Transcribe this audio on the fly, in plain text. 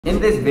In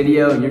this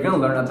video, you're going to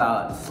learn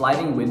about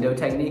sliding window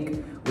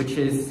technique, which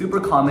is super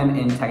common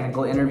in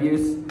technical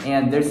interviews.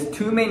 And there's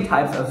two main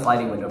types of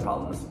sliding window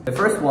problems. The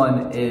first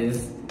one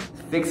is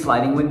fixed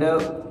sliding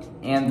window,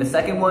 and the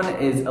second one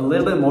is a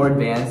little bit more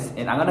advanced,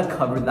 and I'm going to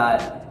cover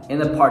that in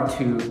the part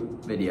 2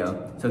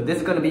 video. So this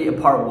is going to be a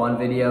part 1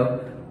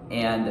 video,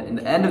 and in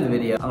the end of the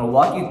video, I'm going to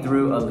walk you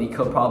through a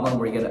Leetcode problem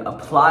where you're going to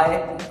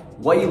apply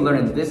what you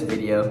learned in this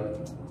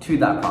video to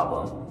that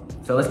problem.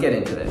 So let's get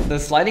into it. The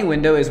sliding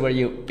window is where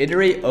you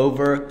iterate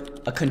over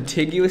a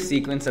contiguous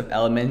sequence of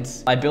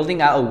elements by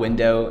building out a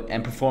window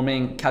and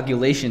performing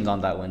calculations on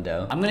that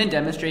window. I'm going to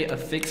demonstrate a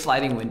fixed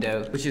sliding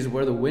window, which is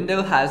where the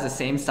window has the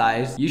same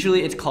size.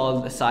 Usually it's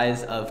called the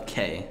size of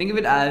K. Think of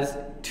it as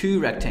two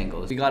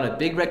rectangles. We got a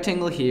big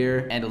rectangle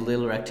here and a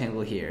little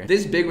rectangle here.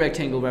 This big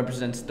rectangle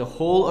represents the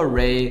whole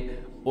array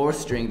or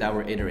string that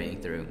we're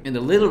iterating through, and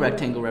the little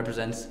rectangle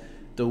represents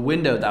the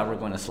window that we're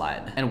going to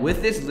slide. And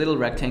with this little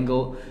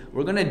rectangle,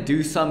 we're going to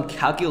do some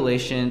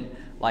calculation,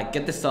 like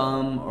get the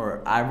sum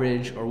or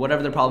average or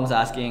whatever the problem's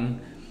asking,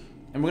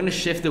 and we're going to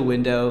shift the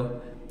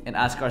window and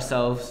ask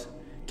ourselves,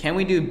 can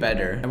we do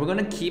better? And we're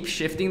going to keep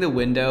shifting the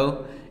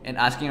window and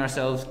asking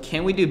ourselves,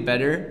 can we do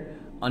better,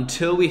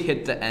 until we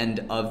hit the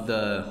end of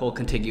the whole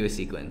contiguous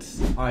sequence.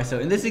 Alright, so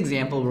in this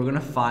example, we're going to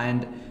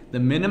find the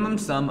minimum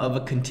sum of a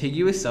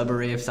contiguous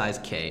subarray of size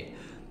K.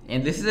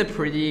 And this is a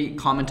pretty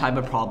common type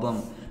of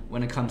problem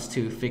when it comes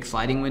to fixed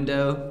sliding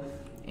window,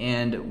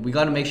 and we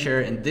got to make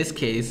sure in this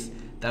case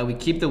that we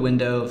keep the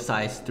window of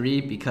size 3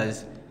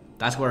 because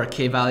that's where our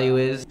K value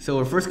is. So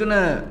we're first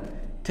gonna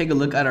take a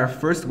look at our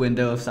first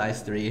window of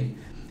size 3,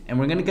 and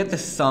we're gonna get the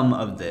sum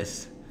of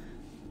this,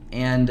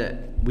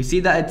 and we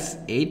see that it's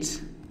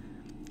 8,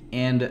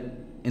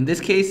 and in this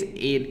case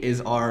 8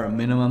 is our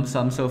minimum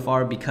sum so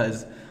far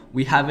because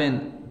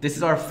this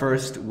is our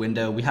first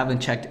window. We haven't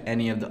checked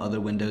any of the other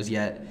windows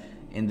yet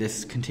in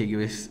this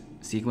contiguous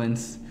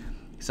sequence.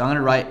 So I'm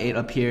gonna write 8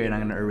 up here and I'm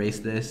gonna erase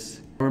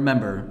this.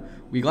 Remember,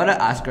 we gotta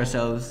ask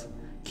ourselves,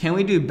 can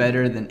we do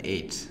better than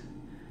 8?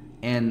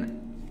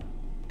 And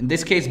in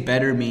this case,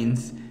 better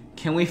means,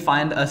 can we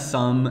find a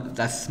sum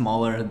that's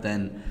smaller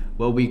than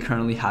what we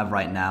currently have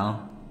right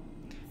now?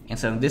 And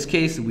so in this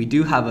case, we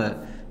do have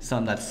a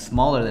sum that's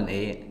smaller than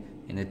 8,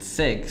 and it's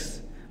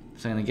 6.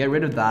 So I'm gonna get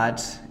rid of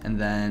that and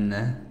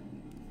then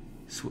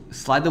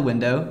slide the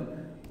window,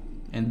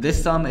 and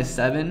this sum is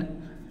 7.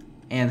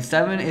 And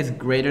 7 is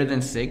greater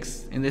than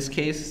 6 in this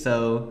case,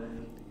 so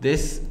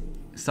this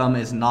sum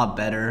is not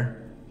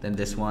better than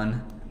this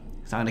one.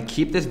 So I'm gonna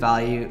keep this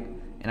value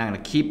and I'm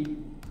gonna keep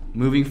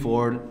moving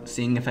forward,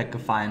 seeing if I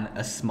can find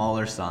a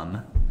smaller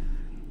sum.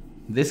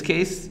 In this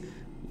case,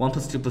 1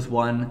 plus 2 plus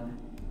 1,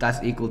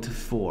 that's equal to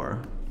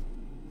 4.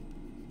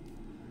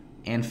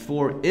 And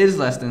 4 is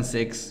less than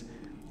 6,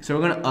 so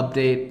we're gonna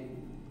update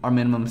our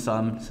minimum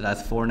sum, so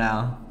that's 4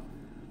 now.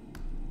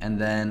 And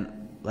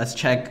then let's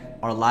check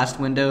our last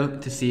window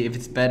to see if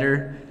it's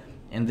better.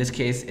 In this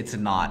case, it's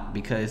not,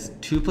 because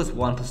 2 plus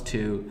 1 plus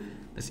 2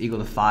 is equal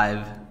to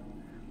 5.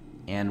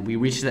 And we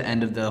reached the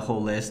end of the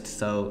whole list,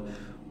 so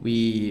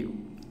we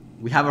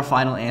have our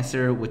final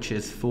answer, which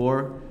is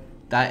 4.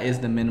 That is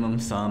the minimum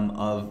sum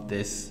of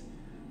this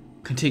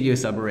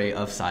contiguous subarray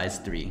of size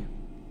 3.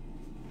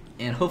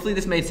 And hopefully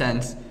this made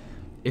sense.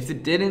 If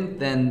it didn't,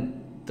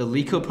 then the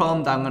Leetcode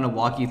problem that I'm going to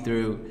walk you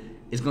through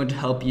is going to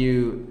help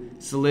you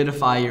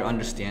solidify your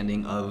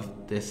understanding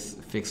of this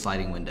fixed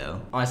sliding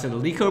window. Alright, so the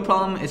Leetcode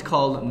problem is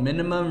called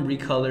minimum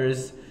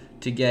recolors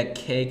to get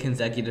K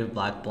consecutive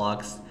black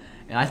blocks.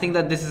 And I think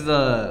that this is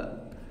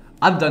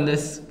I've done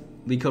this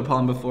Leetcode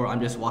problem before,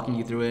 I'm just walking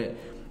you through it.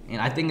 And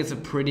I think it's a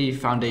pretty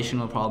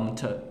foundational problem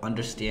to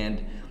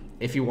understand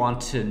if you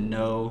want to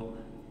know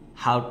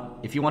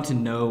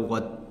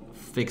what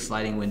fixed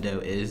sliding window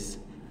is.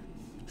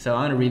 So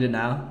I'm gonna read it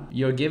now.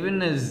 You're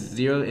given a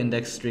 0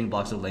 index string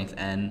blocks of length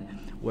n,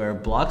 where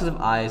blocks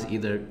of I is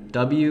either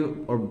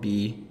W or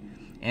B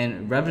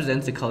and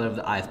represents the color of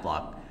the ith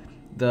block.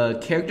 The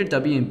character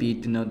W and B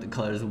denote the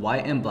colors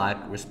white and black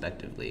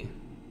respectively.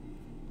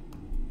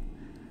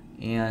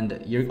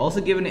 And you're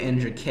also given an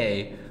integer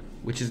K,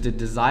 which is the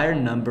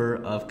desired number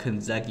of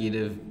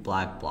consecutive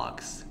black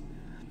blocks.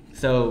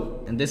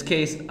 So in this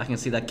case, I can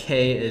see that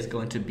K is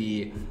going to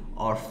be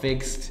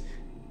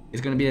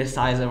the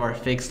size of our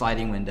fixed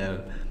sliding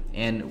window.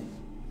 And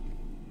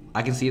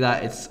I can see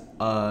that it's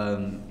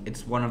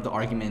one of the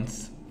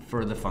arguments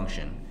for the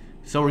function.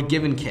 So we're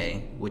given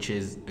K, which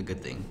is a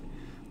good thing.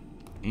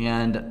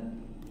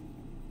 And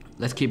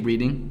let's keep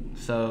reading.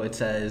 So it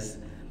says,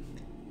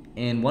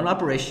 in one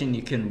operation,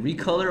 you can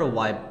recolor a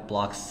white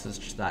block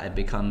such that it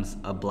becomes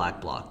a black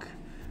block,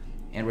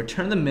 and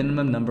return the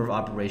minimum number of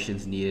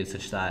operations needed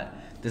such that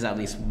there's at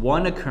least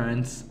one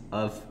occurrence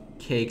of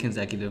K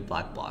consecutive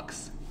black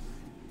blocks.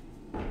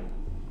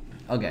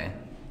 Okay.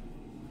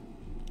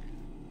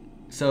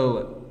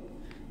 So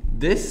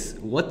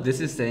what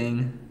this is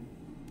saying,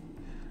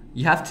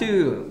 you have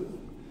to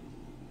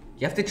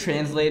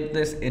translate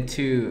this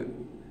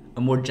into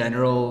a more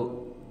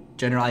general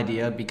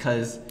idea,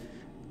 because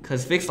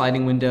fixed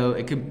sliding window,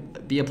 it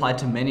could be applied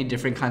to many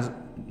different kinds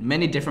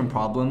many different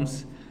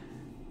problems.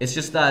 It's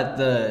just that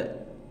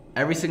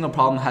every single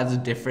problem has a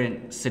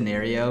different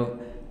scenario,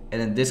 and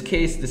in this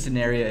case, the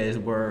scenario is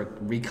we're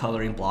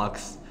recoloring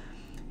blocks,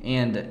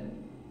 and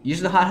you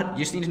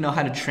just need to know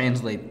how to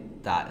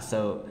translate that.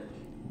 So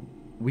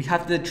we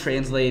have to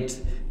translate.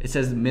 It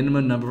says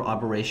minimum number of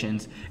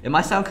operations. It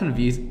might sound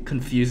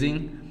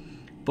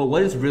confusing, but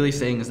what it's really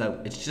saying is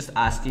that it's just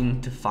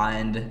asking to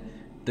find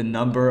the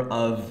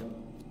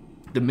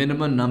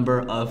minimum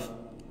number of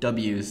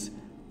W's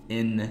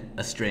in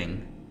a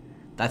string.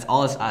 That's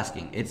all it's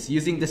asking. It's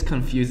using this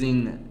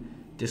confusing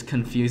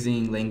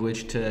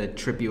language to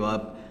trip you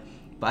up,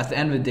 but at the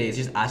end of the day, it's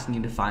just asking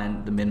you to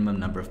find the minimum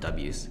number of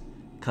W's,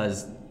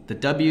 because the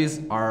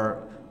W's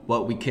are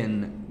what we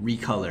can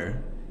recolor.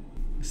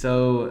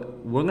 So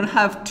we're gonna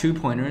have 2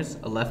 pointers,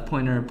 a left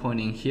pointer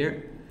pointing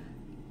here,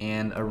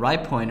 and a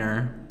right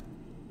pointer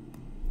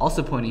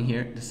also pointing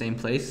here, the same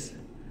place.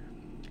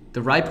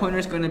 The right pointer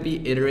is going to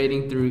be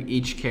iterating through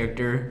each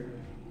character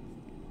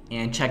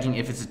and checking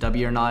if it's a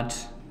W or not.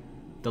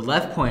 The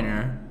left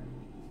pointer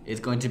is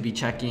going to be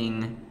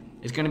keeping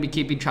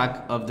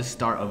track of the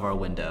start of our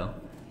window.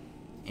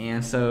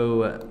 And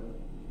so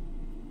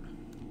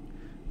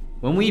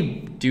when we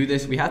do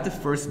this, we have to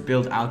first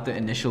build out the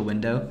initial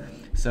window.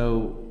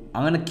 So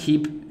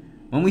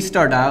when we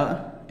start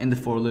out in the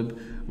for loop,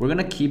 we're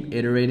gonna keep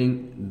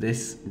iterating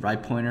this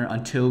right pointer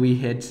until we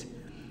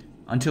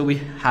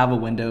have a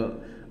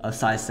window of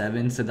size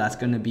 7. So that's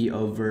gonna be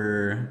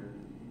over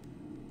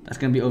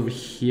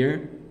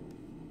here.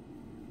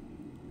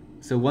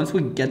 So once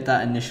we get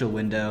that initial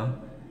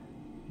window,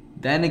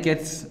 then it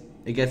gets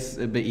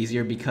a bit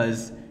easier,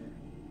 because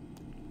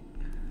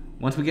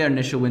once we get our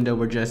initial window,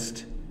 we're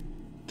just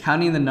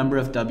counting the number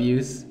of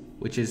W's,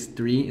 which is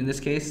 3 in this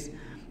case,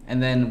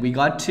 and then we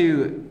got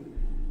to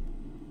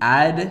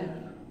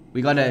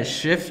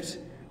shift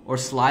or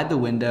slide the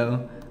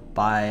window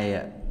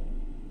by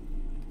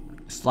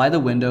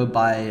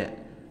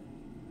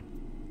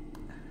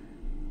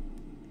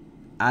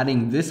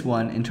adding this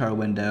one into our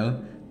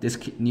window, this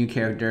new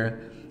character,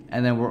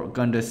 and then we're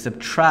going to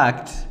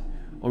subtract,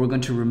 or we're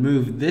going to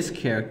remove this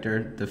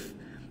character,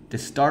 the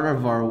start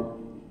of our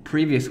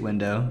previous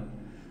window.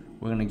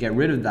 We're going to get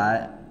rid of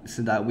that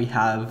so that we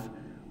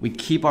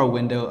keep our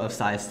window of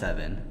size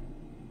 7.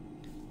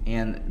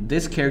 And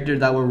this character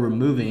that we're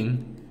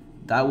removing,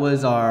 that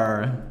was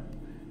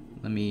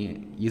let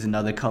me use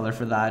another color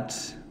for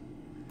that.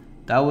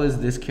 That was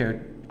this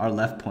character, our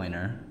left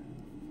pointer.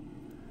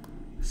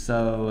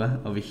 So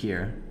over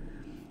here.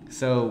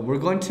 So we're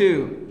going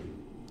to,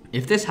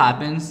 if this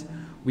happens,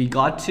 we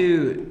got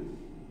to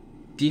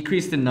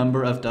decrease the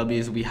number of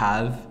W's we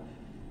have,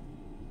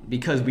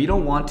 because we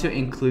don't want to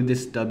include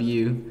this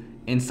W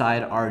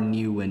inside our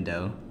new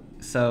window.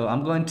 So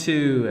I'm going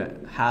to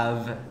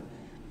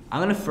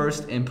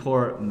first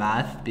import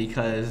math,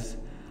 because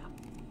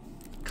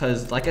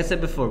like I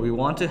said before, we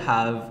want to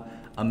have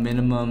a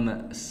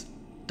minimum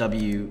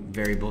W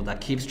variable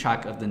that keeps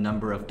track of the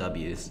number of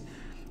W's.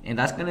 And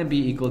that's going to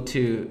be equal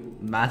to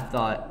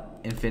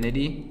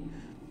math.infinity.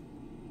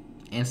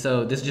 And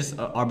so this is just an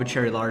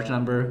arbitrary large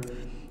number.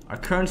 Our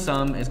current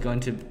sum is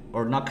going to,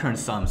 or not current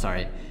sum,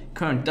 sorry,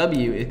 current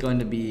W is going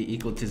to be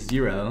equal to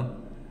 0.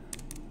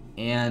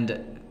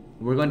 And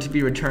we're going to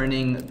be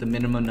returning the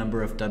minimum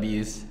number of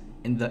W's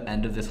in the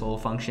end of this whole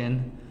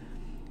function.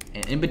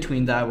 And in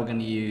between that, we're going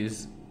to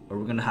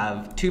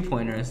have 2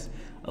 pointers,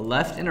 a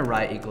left and a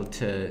right equal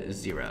to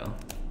 0.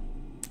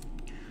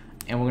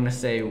 And we're going to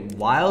say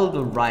while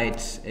the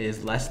right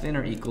is less than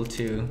or equal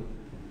to,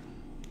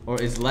 or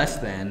is less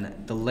than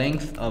the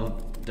length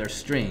of their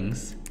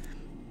strings,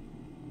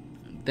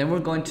 then we're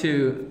going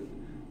to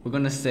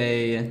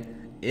say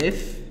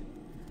if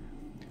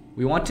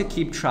we want to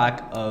keep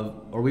track of,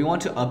 or we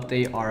want to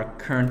update our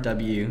current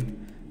W,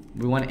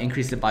 we want to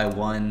increase it by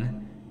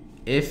 1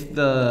 if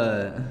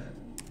the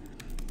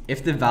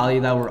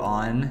value that we're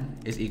on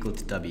is equal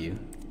to W.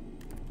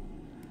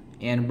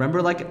 And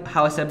remember, like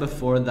how I said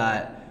before,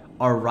 that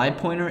our right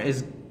pointer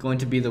is going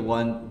to be the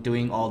one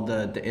doing all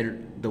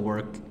the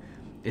work.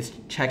 It's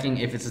checking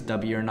if it's a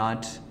W or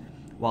not,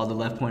 while the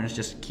left pointer is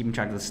just keeping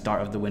track of the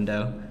start of the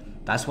window.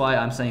 That's why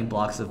I'm saying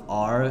blocks of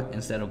R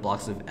instead of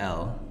blocks of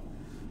L.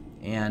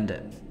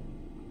 And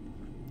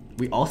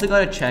we also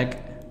got to check,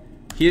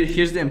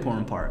 here's the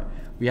important part.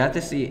 We have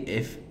to see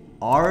if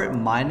R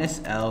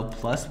minus L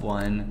plus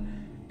 1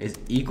 is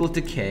equal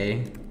to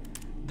K,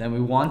 then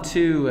we want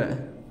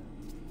to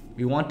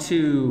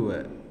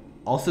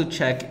also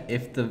check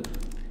if the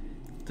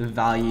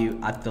value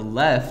at the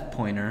left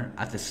pointer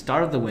at the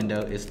start of the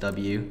window is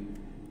W.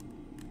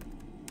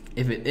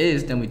 If it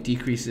is, then we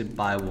decrease it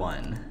by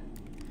 1.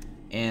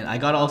 And I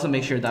gotta also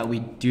make sure that we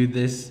do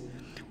this.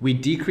 We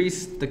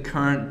decrease the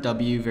current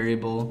W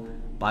variable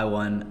by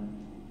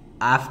 1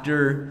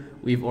 after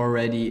we've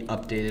already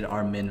updated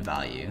our min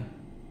value.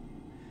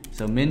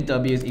 So min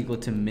W is equal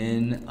to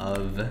min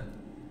of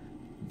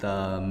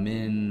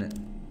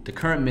the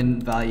current min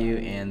value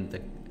and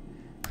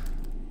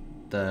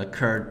the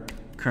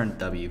current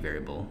W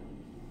variable.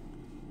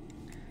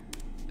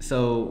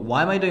 So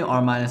why am I doing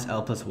r minus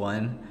L plus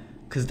 1?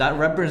 Because that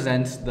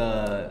represents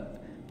the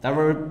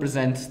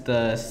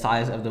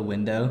size of the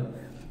window.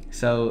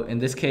 So in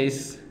this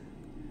case,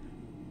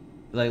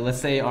 like let's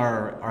say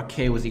our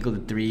k was equal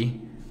to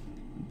 3,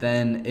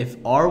 then if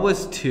r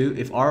was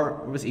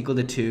equal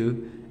to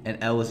 2 and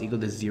L was equal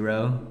to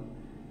 0,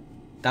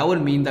 that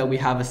would mean that we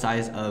have a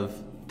size of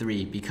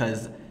 3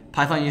 because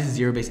Python uses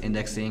zero-based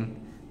indexing.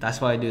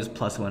 That's why I do is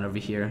plus 1 over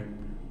here.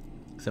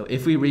 So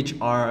if we reach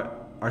our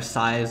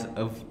size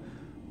of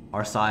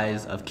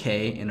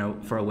k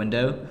for a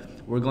window,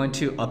 we're going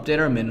to update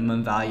our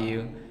minimum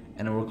value,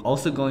 and we're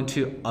also going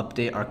to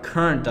update our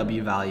current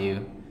W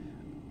value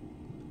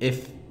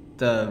if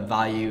the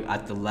value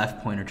at the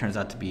left pointer turns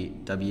out to be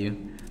W.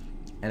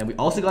 And then we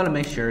also got to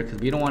make sure, because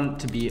we don't want it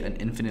to be an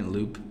infinite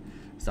loop,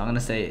 so I'm going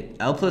to say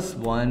L plus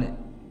 1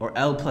 or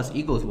L plus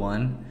equals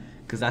 1,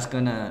 because that's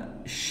going to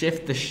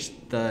shift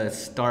the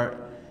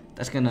start,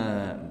 that's going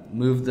to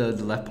move the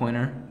left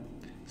pointer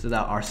so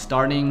that our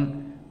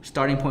starting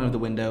point of the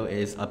window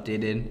is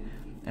updated.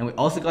 And we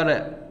also got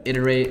to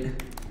iterate,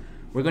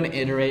 we're going to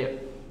iterate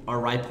our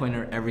right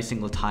pointer every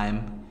single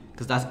time,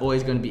 because that's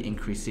always going to be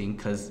increasing,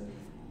 because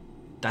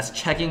that's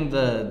checking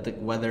the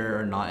whether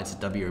or not it's a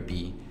W or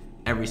B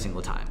every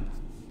single time.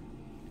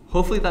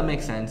 Hopefully that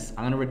makes sense.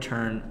 I'm going to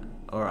return,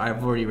 or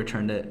I've already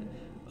returned it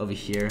over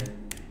here,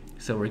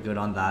 so we're good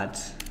on that.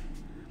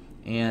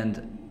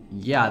 And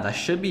yeah, that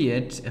should be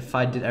it if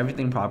I did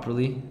everything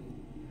properly.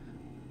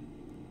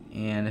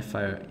 And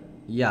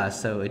yeah,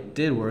 so it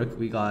did work.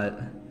 We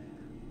got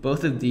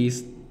both of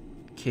these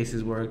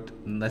cases worked,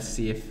 and let's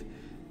see if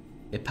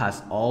it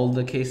passed all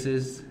the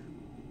cases.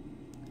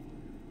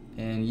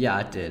 And yeah,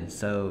 it did.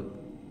 So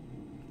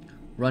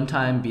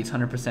runtime beats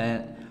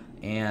 100%,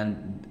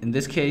 and in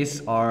this case,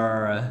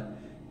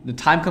 the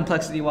time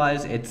complexity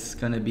wise, it's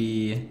gonna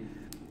be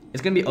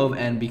O of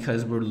n,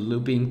 because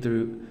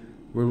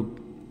we're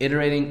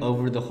iterating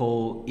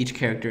over each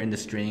character in the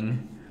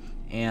string,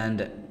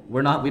 and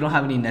we don't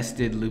have any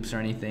nested loops or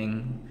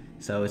anything,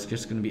 so it's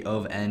just gonna be O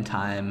of n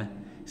time.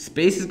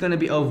 Space is gonna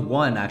be O of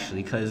 1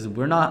 actually, because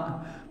we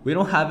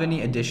don't have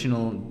any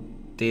additional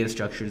data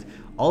structures.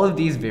 All of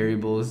these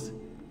variables,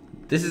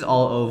 this is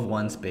all O of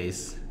 1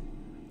 space.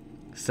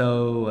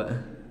 So,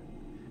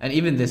 and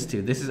even this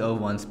too, this is O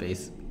of 1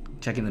 space,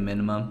 checking the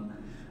minimum.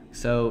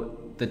 So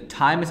the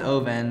time is O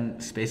of n,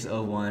 space is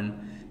O of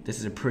 1. This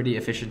is a pretty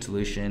efficient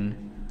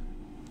solution.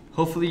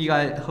 Hopefully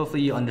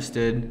you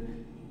understood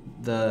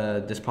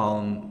this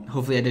problem.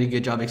 Hopefully I did a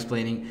good job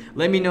explaining.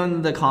 Let me know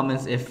in the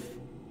comments if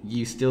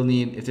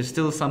there's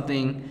still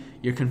something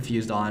you're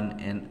confused on,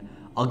 and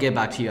I'll get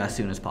back to you as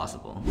soon as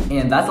possible.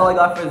 And that's all I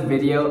got for this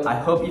video. I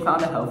hope you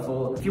found it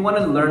helpful. If you want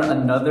to learn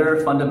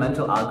another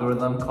fundamental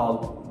algorithm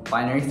called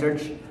binary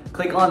search,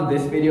 click on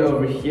this video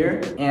over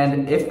here.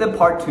 And if the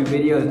part 2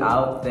 video is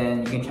out,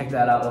 then you can check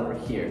that out over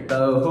here.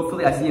 So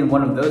hopefully I see you in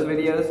one of those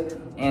videos,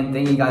 and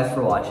thank you guys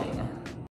for watching.